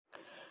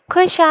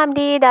खुश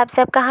आमदीद आप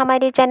सबका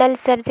हमारे चैनल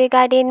सब्जी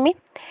गार्डन में।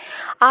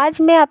 आज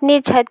मैं अपनी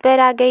छत पर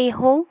आ गई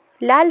हूँ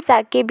लाल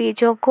साग के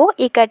बीजों को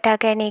इकट्ठा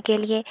करने के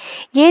लिए।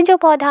 ये जो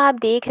पौधा आप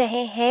देख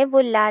रहे हैं वो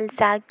लाल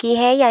साग की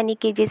है, यानी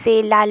कि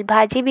जिसे लाल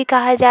भाजी भी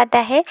कहा जाता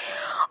है।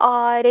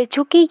 और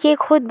चूँकि ये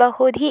खुद ब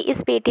खुद ही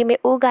इस पेटी में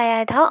उग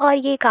आया था और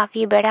ये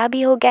काफ़ी बड़ा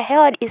भी हो गया है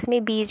और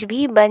इसमें बीज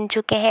भी बन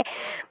चुके हैं।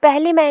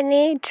 पहले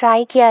मैंने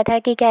ट्राई किया था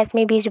कि क्या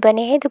इसमें बीज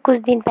बने हैं, तो कुछ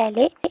दिन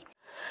पहले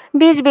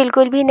बीज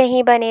बिल्कुल भी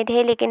नहीं बने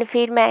थे, लेकिन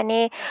फिर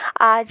मैंने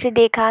आज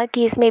देखा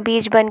कि इसमें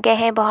बीज बन गए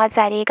हैं, बहुत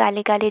सारे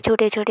काले काले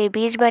छोटे छोटे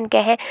बीज बन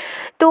गए हैं।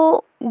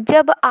 तो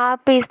जब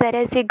आप इस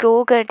तरह से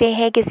ग्रो करते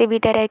हैं किसी भी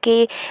तरह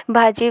के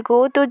भाजी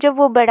को, तो जब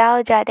वो बड़ा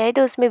हो जाता है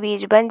तो उसमें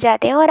बीज बन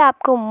जाते हैं और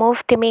आपको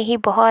मुफ्त में ही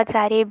बहुत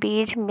सारे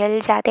बीज मिल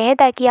जाते हैं,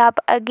 ताकि आप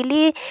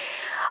अगली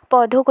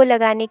पौधों को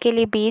लगाने के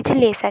लिए बीज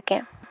ले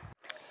सकें।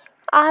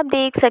 आप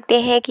देख सकते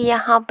हैं कि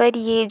यहाँ पर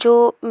ये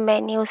जो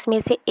मैंने उसमें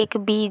से एक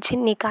बीज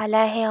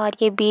निकाला है और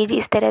ये बीज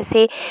इस तरह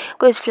से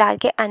कुछ फ्लावर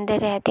के अंदर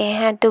रहते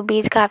हैं, तो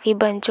बीज काफ़ी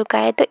बन चुका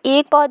है। तो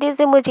एक पौधे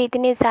से मुझे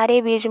इतने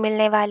सारे बीज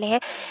मिलने वाले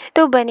हैं,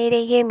 तो बने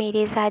रहिए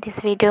मेरे साथ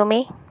इस वीडियो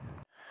में।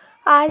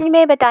 आज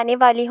मैं बताने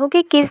वाली हूँ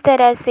कि किस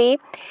तरह से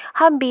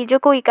हम बीजों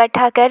को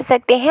इकट्ठा कर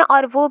सकते हैं,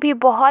 और वो भी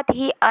बहुत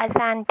ही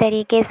आसान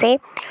तरीके से।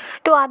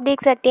 तो आप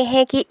देख सकते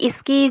हैं कि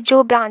इसकी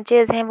जो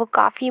ब्रांचेज़ हैं वो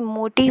काफ़ी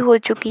मोटी हो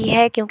चुकी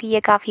है, क्योंकि ये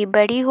काफ़ी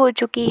बड़ी हो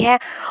चुकी है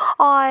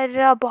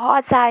और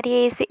बहुत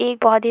सारे इस एक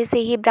पौधे से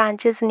ही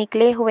ब्रांचेज़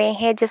निकले हुए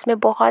हैं जिसमें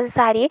बहुत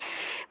सारे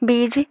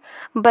बीज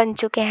बन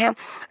चुके हैं।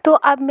 तो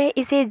अब मैं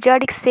इसे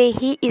जड़ से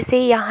ही इसे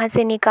यहाँ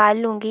से निकाल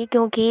लूँगी,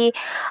 क्योंकि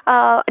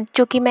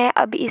चूँकि मैं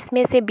अब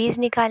इसमें से बीज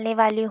निकालने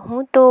वाली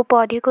हूँ तो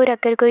पौधे को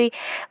रखकर कोई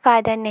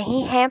फ़ायदा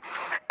नहीं है।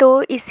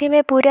 तो इसे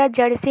मैं पूरा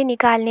जड़ से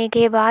निकालने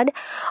के बाद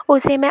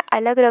उसे मैं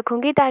अलग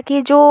रखूँगी,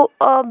 ताकि जो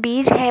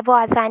बीज है वो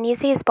आसानी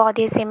से इस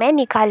पौधे से मैं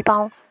निकाल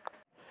पाऊँ।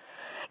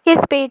 इस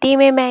पेटी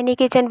में मैंने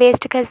किचन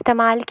वेस्ट का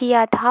इस्तेमाल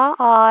किया था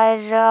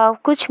और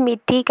कुछ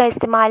मिट्टी का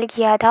इस्तेमाल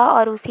किया था,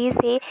 और उसी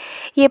से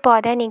ये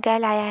पौधा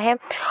निकल आया है।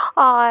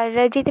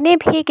 और जितने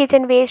भी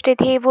किचन वेस्ट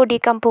थे वो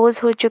डिकम्पोज़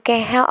हो चुके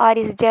हैं, और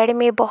इस जड़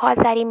में बहुत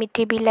सारी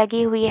मिट्टी भी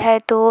लगी हुई है,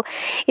 तो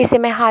इसे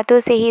मैं हाथों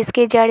से ही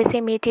इसके जड़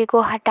से मिट्टी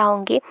को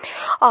हटाऊँगी।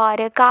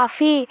 और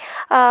काफ़ी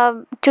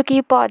चूँकि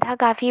पौधा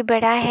काफ़ी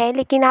बड़ा है,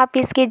 लेकिन आप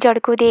इसके जड़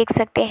को देख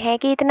सकते हैं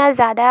कि इतना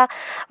ज़्यादा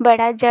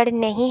बड़ा जड़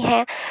नहीं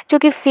है,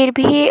 चूँकि फिर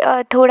भी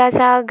थोड़ा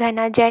सा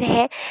घना जड़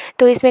है,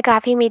 तो इसमें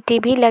काफ़ी मिट्टी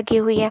भी लगी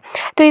हुई है।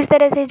 तो इस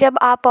तरह से जब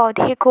आप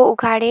पौधे को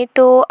उखाड़ें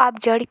तो आप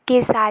जड़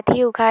के साथ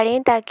ही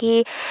उखाड़ें,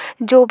 ताकि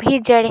जो भी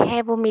जड़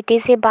है वो मिट्टी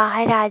से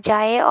बाहर आ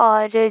जाए,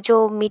 और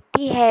जो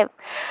मिट्टी है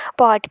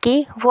पॉट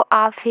की वो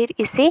आप फिर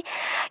इसे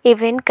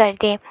इवन कर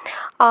दें।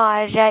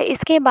 और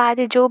इसके बाद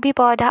जो भी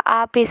पौधा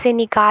आप इसे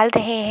निकाल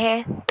रहे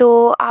हैं,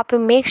 तो आप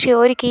मेक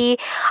श्योर कि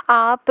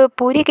आप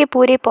पूरे के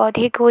पूरे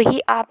पौधे को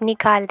ही आप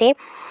निकाल दें,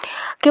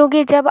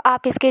 क्योंकि जब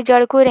आप इसके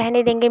जड़ को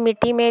रहने देंगे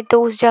मिट्टी में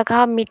तो उस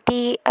जगह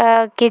मिट्टी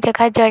की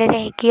जगह जड़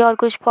रहेगी, और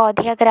कुछ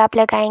पौधे अगर आप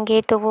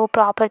लगाएंगे तो वो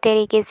प्रॉपर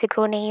तरीके से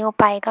ग्रो नहीं हो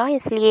पाएगा।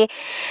 इसलिए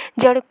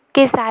जड़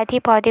के साथ ही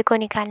पौधे को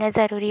निकालना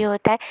ज़रूरी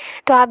होता है।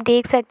 तो आप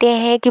देख सकते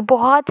हैं कि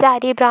बहुत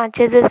सारे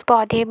ब्रांचेस इस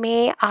पौधे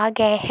में आ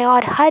गए हैं,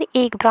 और हर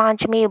एक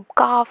ब्रांच में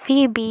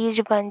काफ़ी बीज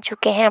बन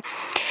चुके हैं।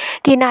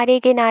 किनारे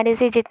किनारे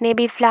से जितने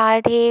भी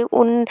फ्लावर थे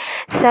उन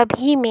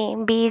सभी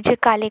में बीज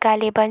काले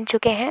काले बन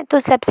चुके हैं। तो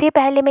सबसे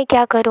पहले मैं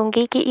क्या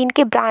करूँगी कि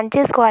इनके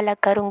ब्रांचेस को अलग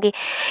करूँगी,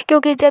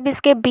 क्योंकि जब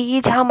इसके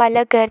बीज हम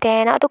अलग करते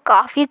हैं ना, तो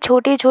काफ़ी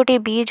छोटे छोटे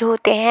बीज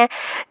होते हैं,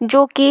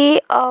 जो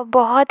कि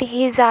बहुत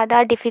ही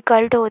ज़्यादा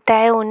डिफ़िकल्ट होता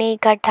है उन्हें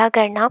इकट्ठा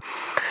करना।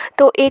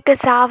 तो एक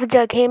साफ़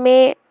जगह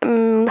में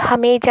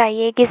हमें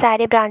चाहिए कि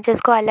सारे ब्रांचेस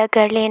को अलग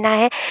कर लेना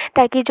है,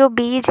 ताकि जो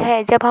बीज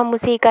है जब हम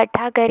उसे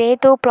इकट्ठा करें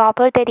तो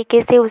प्रॉपर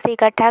तरीके से उसे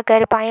इकट्ठा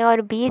कर पाएँ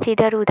और बीज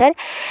इधर उधर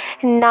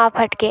ना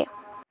फटके।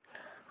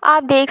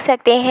 आप देख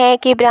सकते हैं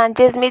कि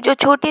ब्रांचेस में जो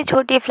छोटे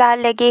छोटे फ्लावर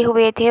लगे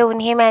हुए थे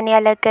उन्हें मैंने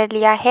अलग कर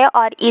लिया है,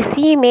 और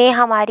इसी में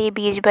हमारे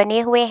बीज बने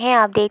हुए हैं।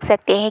 आप देख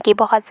सकते हैं कि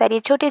बहुत सारे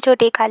छोटे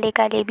छोटे काले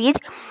काले बीज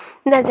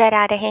नज़र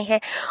आ रहे हैं,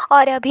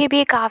 और अभी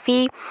भी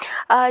काफ़ी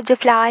जो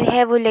फ्लावर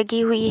है वो लगी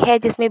हुई है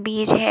जिसमें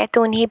बीज हैं,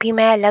 तो उन्हें भी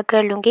मैं अलग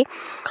कर लूँगी।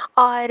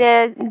 और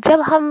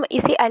जब हम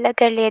इसे अलग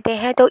कर लेते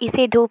हैं तो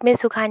इसे धूप में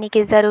सुखाने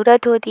की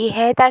ज़रूरत होती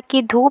है,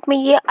 ताकि धूप में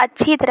ये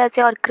अच्छी तरह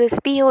से और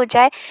क्रिस्पी हो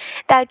जाए,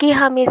 ताकि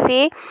हम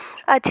इसे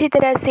अच्छी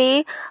तरह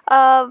से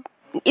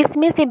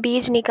इसमें से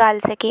बीज निकाल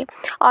सकें।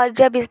 और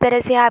जब इस तरह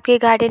से आपके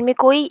गार्डन में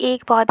कोई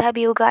एक पौधा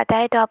भी उगाता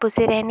है तो आप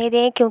उसे रहने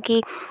दें,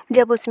 क्योंकि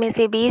जब उसमें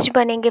से बीज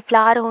बनेंगे,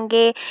 फ्लावर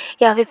होंगे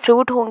या फिर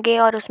फ्रूट होंगे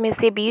और उसमें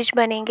से बीज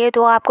बनेंगे,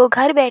 तो आपको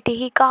घर बैठे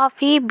ही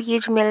काफ़ी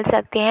बीज मिल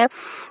सकते हैं।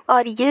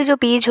 और ये जो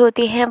बीज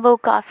होते हैं वो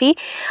काफ़ी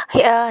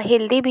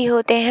हेल्दी भी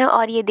होते हैं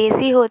और ये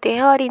देसी होते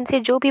हैं, और इनसे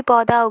जो भी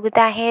पौधा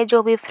उगता है,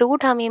 जो भी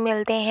फ्रूट हमें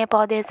मिलते हैं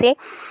पौधे से,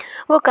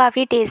 वो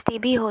काफ़ी टेस्टी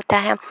भी होता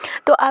है।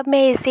 तो अब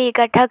मैं इसे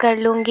इकट्ठा कर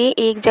लूँगी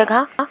एक जगह।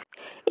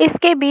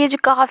 इसके बीज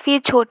काफ़ी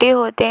छोटे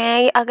होते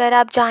हैं। अगर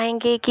आप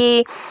चाहेंगे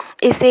कि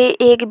इसे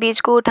एक बीज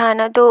को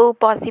उठाना तो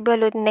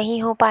पॉसिबल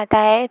नहीं हो पाता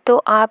है, तो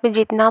आप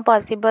जितना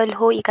पॉसिबल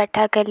हो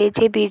इकट्ठा कर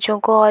लीजिए बीजों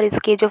को और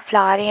इसके जो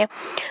फ्लावर हैं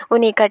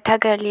उन्हें इकट्ठा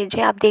कर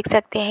लीजिए। आप देख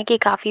सकते हैं कि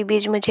काफ़ी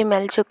बीज मुझे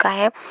मिल चुका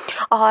है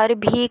और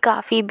भी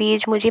काफ़ी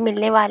बीज मुझे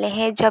मिलने वाले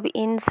हैं जब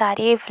इन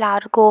सारे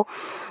फ्लावर को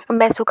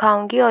मैं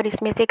सुखाऊंगी, और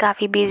इसमें से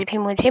काफ़ी बीज भी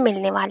मुझे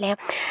मिलने वाले हैं।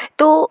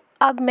 तो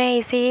अब मैं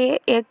इसे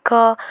एक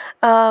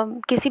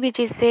किसी भी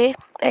चीज़ से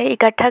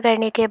इकट्ठा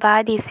करने के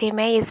बाद इसे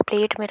मैं इस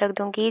प्लेट में रख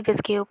दूँगी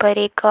जिसके ऊपर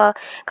एक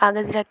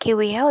कागज़ रखी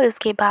हुई है, और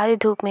उसके बाद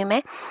धूप में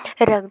मैं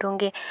रख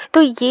दूँगी।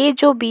 तो ये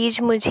जो बीज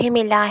मुझे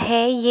मिला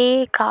है,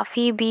 ये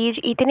काफ़ी बीज,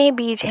 इतने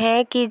बीज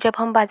हैं कि जब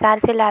हम बाज़ार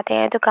से लाते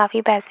हैं तो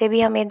काफ़ी पैसे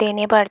भी हमें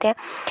देने पड़ते हैं।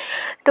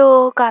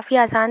 तो काफ़ी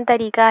आसान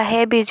तरीका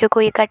है बीजों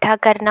को इकट्ठा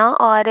करना,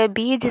 और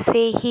बीज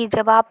से ही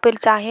जब आप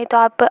चाहें तो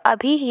आप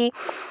अभी ही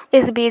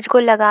इस बीज को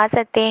लगा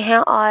सकते हैं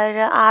और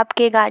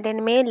आपके गार्डन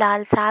में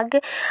लाल साग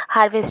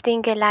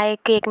हार्वेस्टिंग के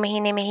लायक 1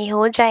 महीने में ही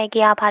हो जाएगी।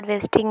 आप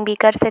हार्वेस्टिंग भी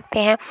कर सकते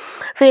हैं।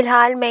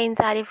 फ़िलहाल मैं इन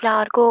सारे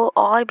फ्लावर को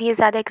और भी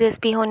ज़्यादा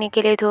क्रिस्पी होने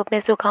के लिए धूप में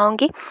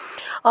सुखाऊंगी,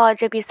 और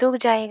जब ये सूख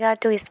जाएगा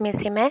तो इसमें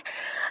से मैं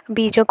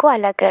बीजों को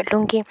अलग कर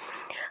लूँगी।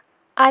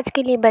 आज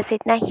के लिए बस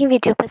इतना ही।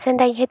 वीडियो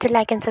पसंद आई है तो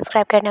लाइक एंड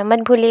सब्सक्राइब करना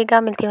मत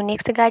भूलिएगा। मिलती हूँ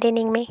नेक्स्ट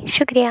गार्डनिंग में।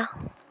 शुक्रिया।